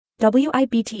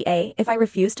WIBTA if I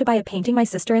refuse to buy a painting my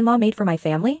sister-in-law made for my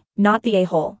family? Not the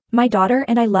a-hole. My daughter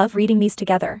and I love reading these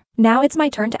together. Now it's my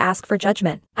turn to ask for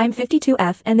judgment. I'm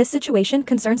 52F and this situation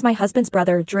concerns my husband's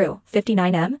brother Drew,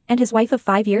 59M, and his wife of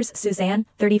 5 years, Suzanne,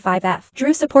 35F.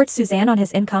 Drew supports Suzanne on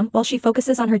his income while she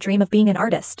focuses on her dream of being an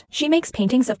artist. She makes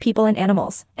paintings of people and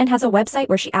animals, and has a website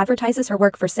where she advertises her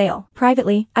work for sale.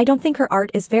 Privately, I don't think her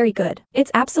art is very good.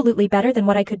 It's absolutely better than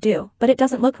what I could do, but it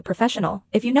doesn't look professional,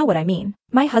 if you know what I mean.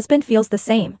 My husband feels the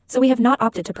same, so we have not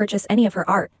opted to purchase any of her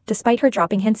art, despite her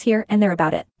dropping hints here and there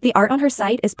about it. The art on her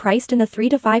site is priced in the $3,000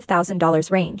 to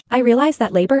 $5,000 range. I realize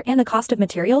that labor and the cost of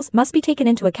materials must be taken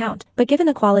into account, but given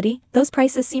the quality, those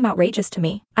prices seem outrageous to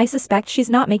me. I suspect she's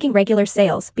not making regular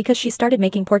sales because she started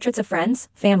making portraits of friends,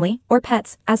 family, or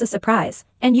pets as a surprise,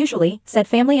 and usually, said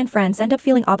family and friends end up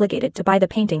feeling obligated to buy the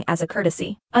painting as a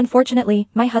courtesy. Unfortunately,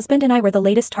 my husband and I were the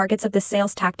latest targets of this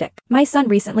sales tactic. My son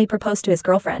recently proposed to his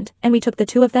girlfriend, and we took the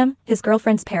two of them, his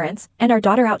girlfriend's parents, and our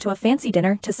daughter out to a fancy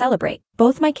dinner to celebrate.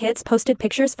 Both my kids posted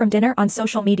pictures from dinner on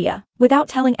social media. Without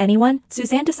telling anyone,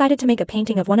 Suzanne decided to make a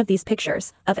painting of one of these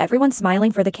pictures, of everyone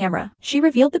smiling for the camera. She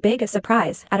revealed the big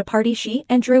surprise at a party she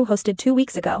and Drew hosted 2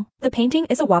 weeks ago. The painting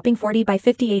is a whopping 40 by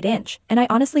 58 inch, and I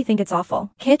honestly think it's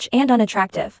awful, kitsch, and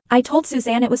unattractive. I told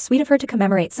Suzanne it was sweet of her to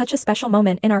commemorate such a special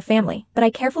moment in our family, but I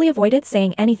carefully avoided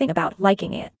saying anything about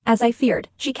liking it. As I feared,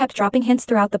 she kept dropping hints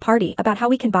throughout the party about how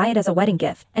we can buy it as a wedding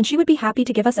gift, and she would be happy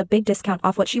to give us a big discount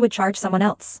off what she would charge someone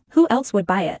else. Who else would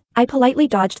buy it? I politely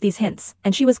dodged these hints,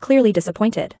 and she was clearly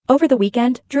disappointed. Over the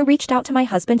weekend, Drew reached out to my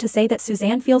husband to say that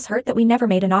Suzanne feels hurt that we never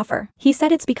made an offer. He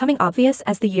said it's becoming obvious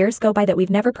as the years go by that we've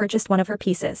never purchased one of her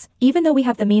pieces, even though we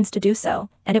have the means to do so,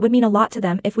 and it would mean a lot to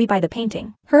them if we buy the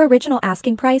painting. Her original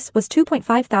asking price was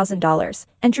 $2,500,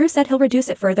 and Drew said he'll reduce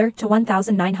it further to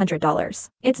 $1,900.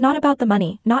 It's not about the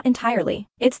money, not entirely.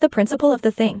 It's the principle of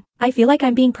the thing. I feel like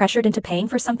I'm being pressured into paying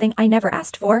for something I never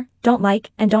asked for, don't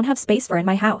like, and don't have space for in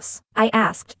my house. I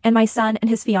asked, and my son and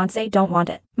his fiancée don't want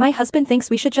it. My husband thinks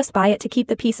we should just buy it to keep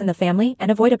the peace in the family and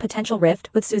avoid a potential rift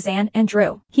with Suzanne and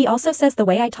Drew. He also says the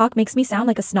way I talk makes me sound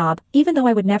like a snob, even though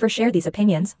I would never share these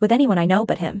opinions with anyone I know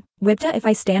but him. WIBTA if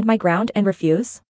I stand my ground and refuse?